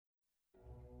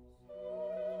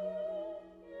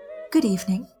Good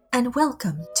evening, and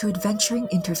welcome to Adventuring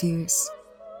Interviews.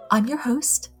 I'm your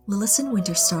host, Lillison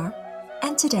Winterstar,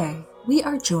 and today we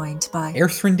are joined by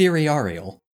Aerthrandir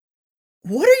Aereal.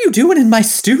 What are you doing in my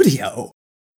studio?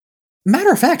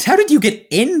 Matter of fact, how did you get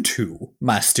into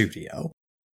my studio?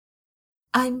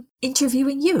 I'm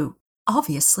interviewing you,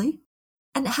 obviously.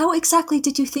 And how exactly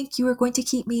did you think you were going to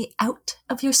keep me out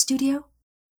of your studio?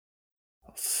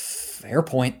 Fair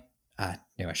point. I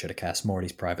knew I should have cast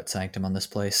Morty's private sanctum on this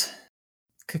place.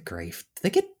 Good grief. Do they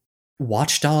get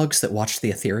watchdogs that watch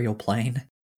the ethereal plane?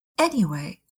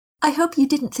 Anyway, I hope you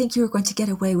didn't think you were going to get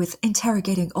away with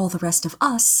interrogating all the rest of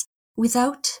us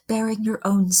without bearing your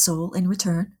own soul in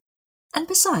return. And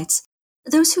besides,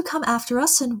 those who come after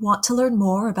us and want to learn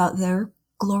more about their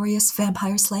glorious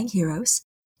vampire-slaying heroes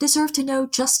deserve to know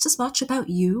just as much about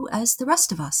you as the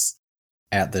rest of us.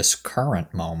 At this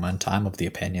current moment, I'm of the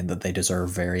opinion that they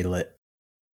deserve very lit.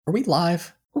 Are we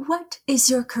live? What is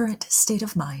your current state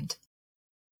of mind?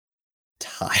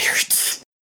 Tired.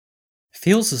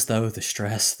 Feels as though the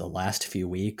stress the last few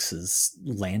weeks has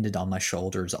landed on my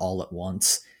shoulders all at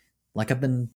once. Like I've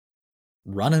been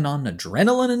running on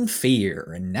adrenaline and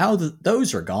fear, and now that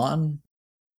those are gone,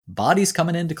 body's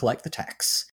coming in to collect the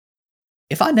tax.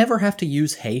 If I never have to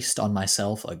use haste on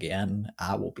myself again,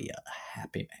 I will be a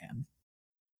happy man.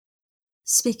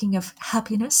 Speaking of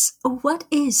happiness, what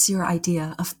is your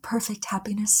idea of perfect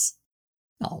happiness?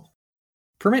 I'll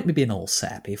permit me being a little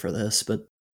sappy for this, but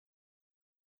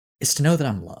it's to know that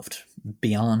I'm loved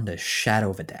beyond a shadow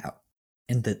of a doubt,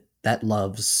 and that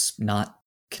love's not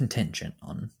contingent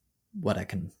on what I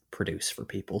can produce for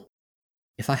people.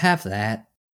 If I have that,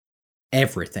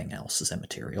 everything else is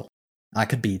immaterial. I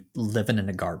could be living in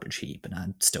a garbage heap and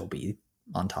I'd still be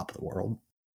on top of the world.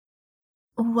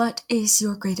 What is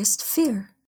your greatest fear?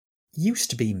 Used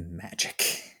to be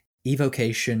magic.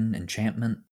 Evocation,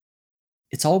 enchantment.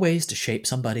 It's always to shape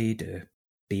somebody to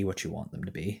be what you want them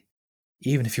to be.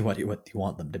 Even if what you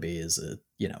want them to be is,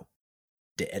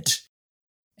 dead.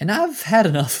 And I've had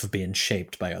enough of being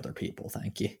shaped by other people,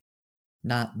 thank you.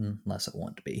 Not unless I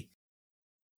want to be.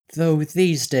 Though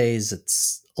these days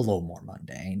it's a little more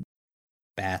mundane.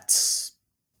 Bats,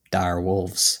 dire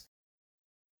wolves,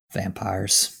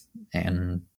 vampires,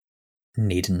 and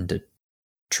needing to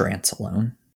trance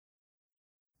alone.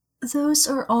 Those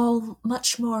are all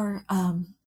much more,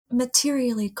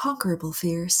 materially conquerable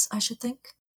fears, I should think.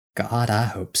 God, I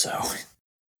hope so.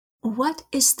 What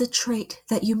is the trait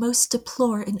that you most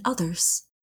deplore in others?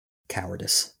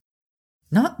 Cowardice.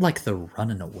 Not like the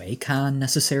running away kind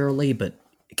necessarily, but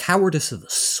cowardice of the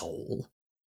soul.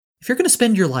 If you're going to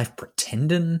spend your life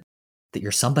pretending that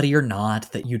you're somebody you're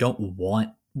not, that you don't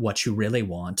want what you really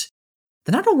want,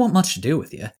 then I don't want much to do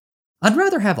with you. I'd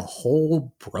rather have a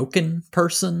whole broken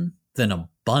person than a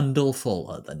bundle full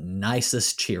of the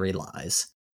nicest cheery lies.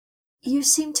 You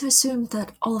seem to assume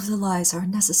that all of the lies are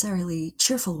necessarily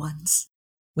cheerful ones.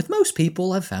 With most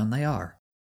people, I've found they are.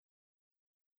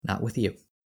 Not with you.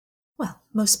 Well,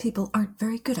 most people aren't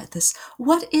very good at this.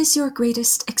 What is your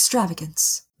greatest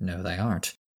extravagance? No, they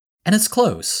aren't. And it's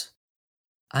clothes.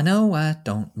 I know I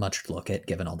don't much look at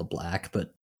given all the black,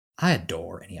 but I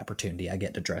adore any opportunity I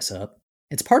get to dress up.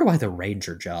 It's part of why the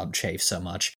ranger job chafed so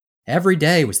much. Every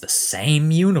day was the same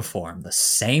uniform, the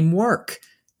same work.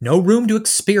 No room to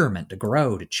experiment, to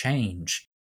grow, to change.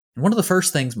 And one of the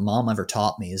first things Mom ever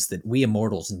taught me is that we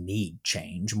immortals need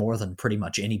change more than pretty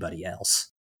much anybody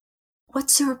else.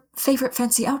 What's your favorite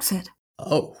fancy outfit?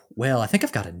 Oh, well, I think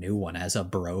I've got a new one as a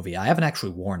Barovia. I haven't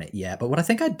actually worn it yet, but what I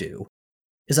think I'd do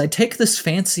is I'd take this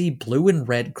fancy blue and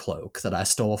red cloak that I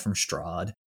stole from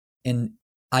Strahd, and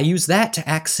I use that to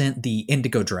accent the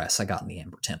indigo dress I got in the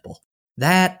Amber Temple.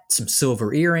 That, some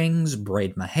silver earrings,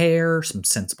 braid my hair, some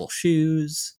sensible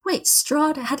shoes. Wait,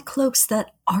 Strahd had cloaks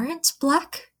that aren't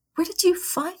black? Where did you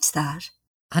find that?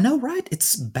 I know, right?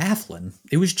 It's baffling.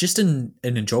 It was just in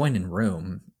an adjoining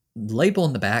room. The label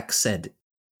in the back said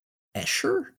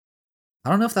Escher?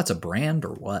 I don't know if that's a brand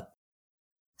or what.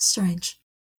 Strange.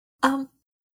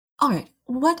 Alright,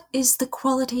 what is the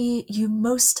quality you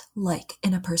most like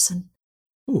in a person?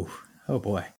 Ooh, oh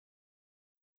boy.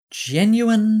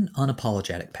 Genuine,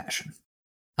 unapologetic passion.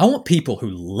 I want people who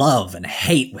love and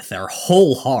hate with their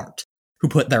whole heart, who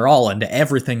put their all into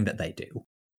everything that they do.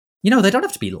 You know, they don't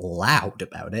have to be loud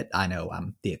about it. I know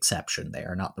I'm the exception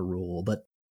there, not the rule, but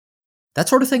that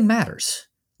sort of thing matters.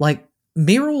 Like,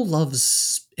 Meryl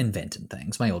loves inventing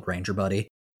things, my old ranger buddy.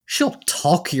 She'll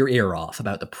talk your ear off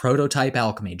about the prototype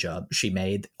alchemy jug she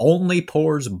made that only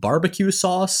pours barbecue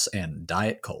sauce and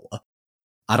Diet Cola.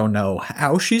 I don't know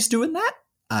how she's doing that.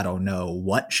 I don't know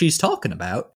what she's talking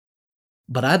about.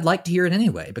 But I'd like to hear it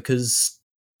anyway, because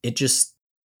it just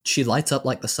she lights up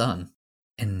like the sun.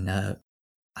 And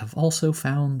I've also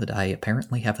found that I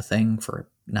apparently have a thing for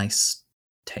a nice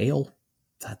tail.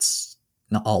 That's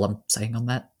not all I'm saying on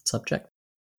that subject.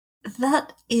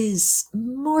 That is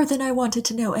more than I wanted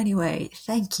to know anyway.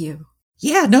 Thank you.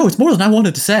 Yeah, no, it's more than I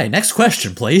wanted to say. Next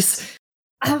question, please.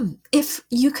 If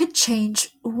you could change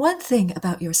one thing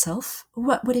about yourself,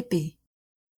 what would it be?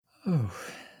 Oh,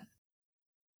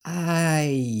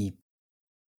 I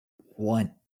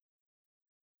want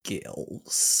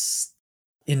gills.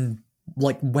 In,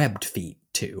 like, webbed feet,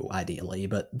 too, ideally.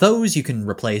 But those you can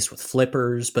replace with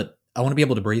flippers, but I want to be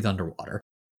able to breathe underwater.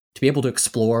 To be able to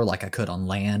explore like I could on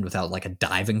land without, like, a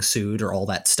diving suit or all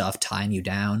that stuff tying you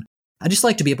down. I just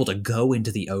like to be able to go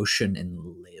into the ocean and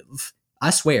live. I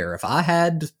swear, if I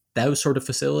had those sort of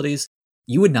facilities,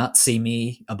 you would not see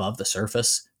me above the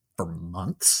surface for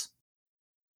months.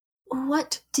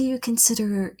 What do you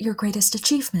consider your greatest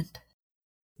achievement?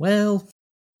 Well,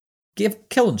 give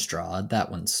killing straw, that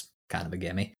one's kind of a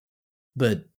gimme.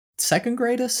 But second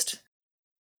greatest?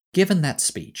 Given that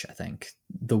speech, I think.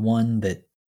 The one that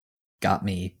got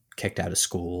me kicked out of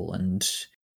school and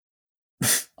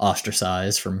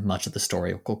ostracized from much of the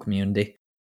historical community.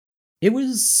 It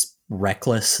was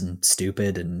reckless and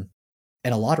stupid and,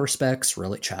 in a lot of respects,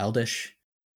 really childish.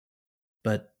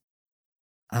 But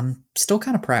I'm still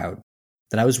kind of proud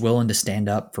that I was willing to stand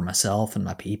up for myself and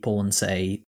my people and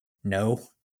say, no,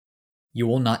 you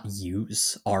will not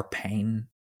use our pain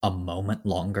a moment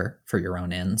longer for your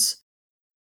own ends.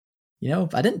 You know,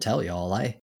 I didn't tell y'all,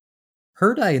 I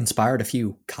heard I inspired a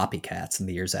few copycats in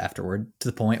the years afterward, to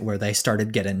the point where they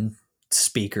started getting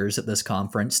speakers at this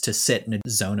conference to sit in a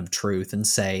zone of truth and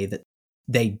say that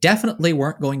they definitely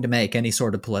weren't going to make any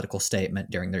sort of political statement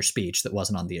during their speech that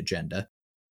wasn't on the agenda.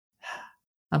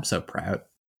 I'm so proud.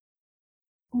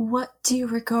 What do you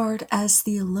regard as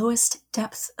the lowest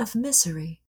depth of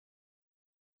misery?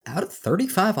 Out of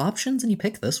 35 options and you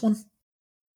pick this one?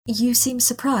 You seem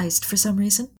surprised for some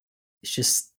reason. It's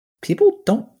just, people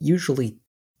don't usually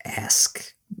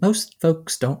ask. Most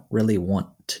folks don't really want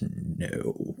to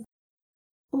know.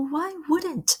 Why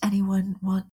wouldn't anyone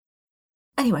want...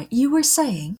 Anyway, you were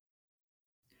saying...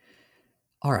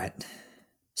 Alright,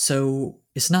 so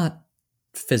it's not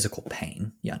physical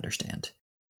pain, you understand.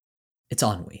 It's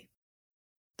ennui.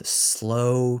 The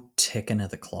slow ticking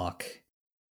of the clock.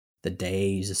 The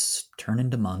days turn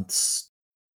into months,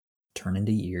 turn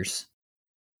into years.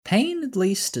 Pain, at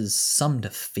least, is some to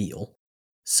feel.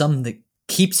 Some that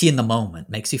keeps you in the moment,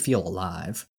 makes you feel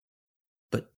alive.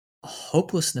 But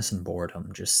hopelessness and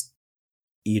boredom just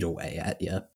eat away at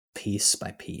you, piece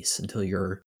by piece, until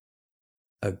you're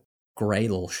a gray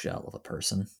little shell of a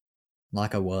person,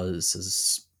 like I was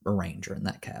as a ranger in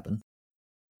that cabin.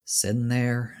 Sitting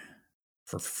there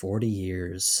for 40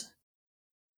 years,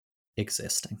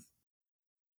 existing.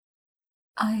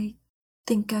 I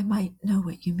think I might know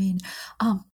what you mean.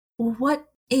 What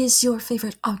is your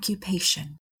favorite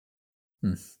occupation?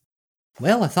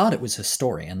 Well, I thought it was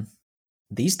historian.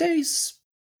 These days,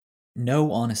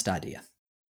 no honest idea.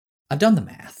 I've done the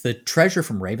math. The treasure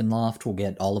from Ravenloft will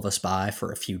get all of us by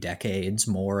for a few decades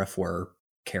more if we're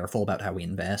careful about how we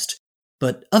invest.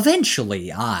 But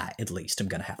eventually, I, at least, am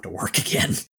going to have to work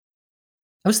again.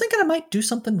 I was thinking I might do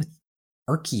something with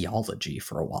archaeology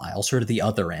for a while, sort of the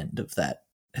other end of that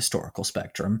historical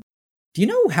spectrum. Do you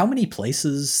know how many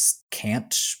places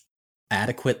can't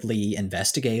adequately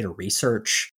investigate or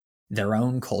research their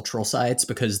own cultural sites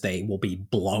because they will be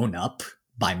blown up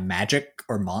by magic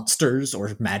or monsters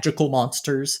or magical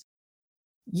monsters?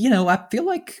 You know, I feel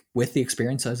like with the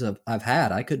experiences I've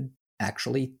had, I could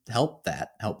actually help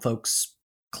folks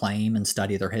claim and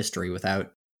study their history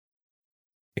without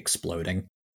exploding.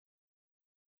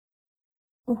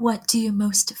 What do you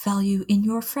most value in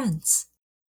your friends?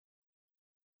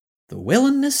 The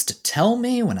willingness to tell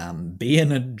me when I'm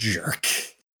being a jerk.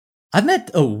 I've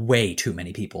met way too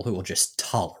many people who will just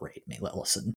tolerate me,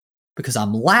 listen, because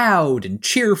I'm loud and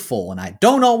cheerful and I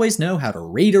don't always know how to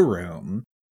read a room.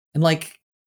 And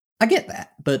I get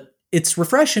that, but it's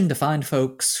refreshing to find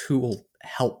folks who will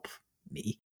help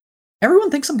me. Everyone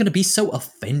thinks I'm going to be so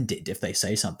offended if they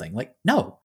say something.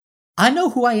 No, I know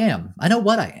who I am. I know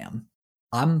what I am.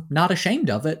 I'm not ashamed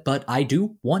of it, but I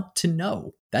do want to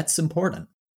know. That's important.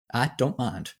 I don't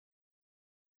mind.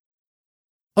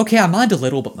 Okay, I mind a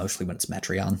little, but mostly when it's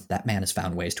Metreon. That man has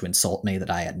found ways to insult me that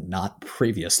I had not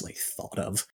previously thought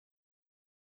of.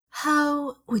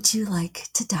 How would you like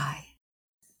to die?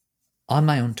 On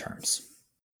my own terms.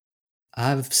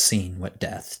 I've seen what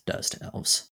death does to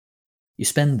elves. You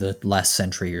spend the last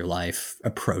century of your life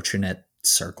approaching it,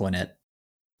 circling it,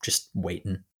 just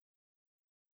waiting.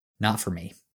 Not for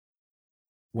me.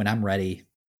 when I'm ready,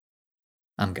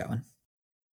 I'm going.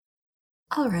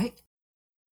 All right.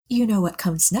 You know what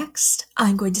comes next.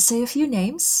 I'm going to say a few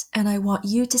names, and I want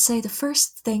you to say the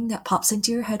first thing that pops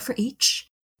into your head for each.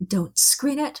 Don't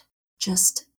screen it,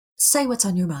 just say what's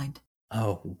on your mind.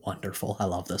 Oh, wonderful. I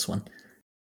love this one.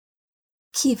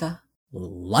 Kiva.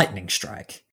 Lightning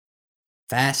strike.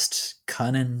 Fast,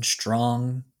 cunning,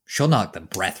 strong. She'll knock the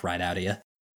breath right out of you.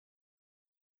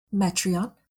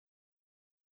 Metreon.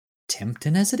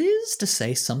 Tempting as it is to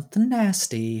say something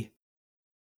nasty.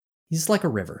 He's like a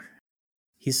river.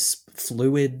 He's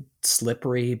fluid,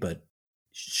 slippery, but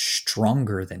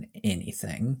stronger than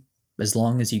anything, as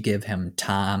long as you give him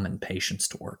time and patience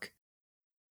to work.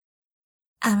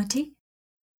 Amity.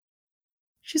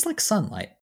 She's like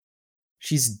sunlight.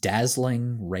 She's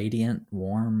dazzling, radiant,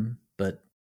 warm, but,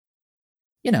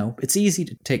 it's easy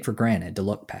to take for granted to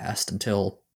look past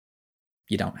until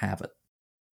you don't have it.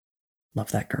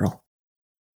 Love that girl.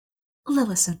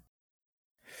 Lillison.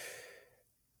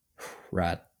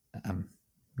 Right. I'm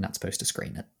not supposed to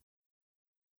screen it.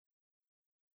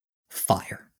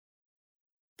 Fire.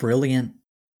 Brilliant,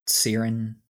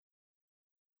 searing,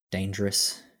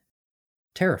 dangerous,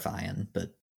 terrifying,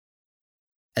 but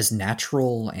as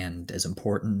natural and as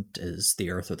important as the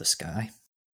earth or the sky.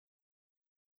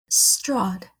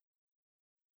 Strahd.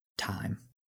 Time.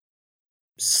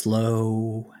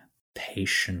 Slow,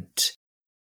 patient,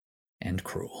 and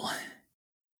cruel.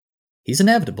 He's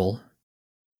inevitable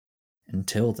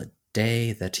until the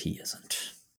day that he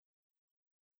isn't.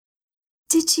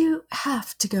 Did you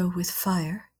have to go with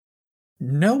fire?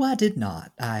 No, I did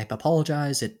not. I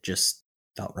apologize, it just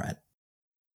felt right.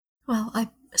 Well, I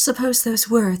suppose those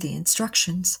were the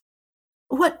instructions.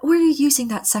 What were you using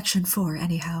that section for,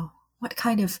 anyhow? What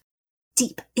kind of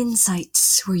deep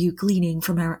insights were you gleaning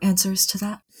from our answers to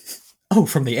that? Oh,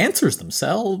 from the answers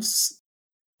themselves?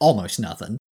 Almost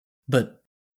nothing. But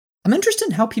I'm interested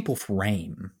in how people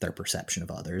frame their perception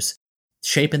of others,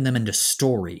 shaping them into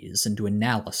stories, into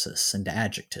analysis, into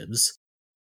adjectives.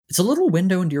 It's a little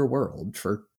window into your world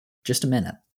for just a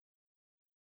minute.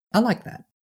 I like that.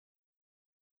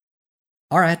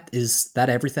 Alright, is that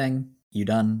everything? You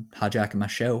done hijacking my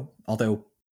show? Although,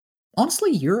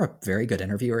 honestly, you're a very good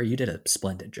interviewer. You did a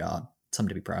splendid job. Something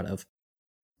to be proud of.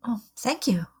 Oh, thank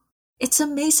you. It's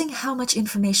amazing how much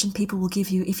information people will give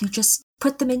you if you just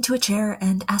put them into a chair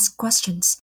and ask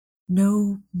questions.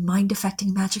 No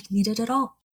mind-affecting magic needed at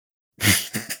all.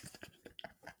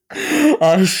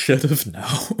 I should have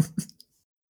known.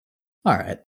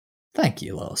 Alright. Thank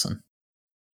you, Lillison.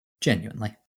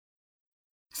 Genuinely.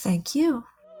 Thank you.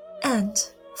 And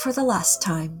for the last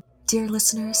time, dear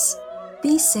listeners,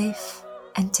 be safe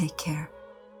and take care.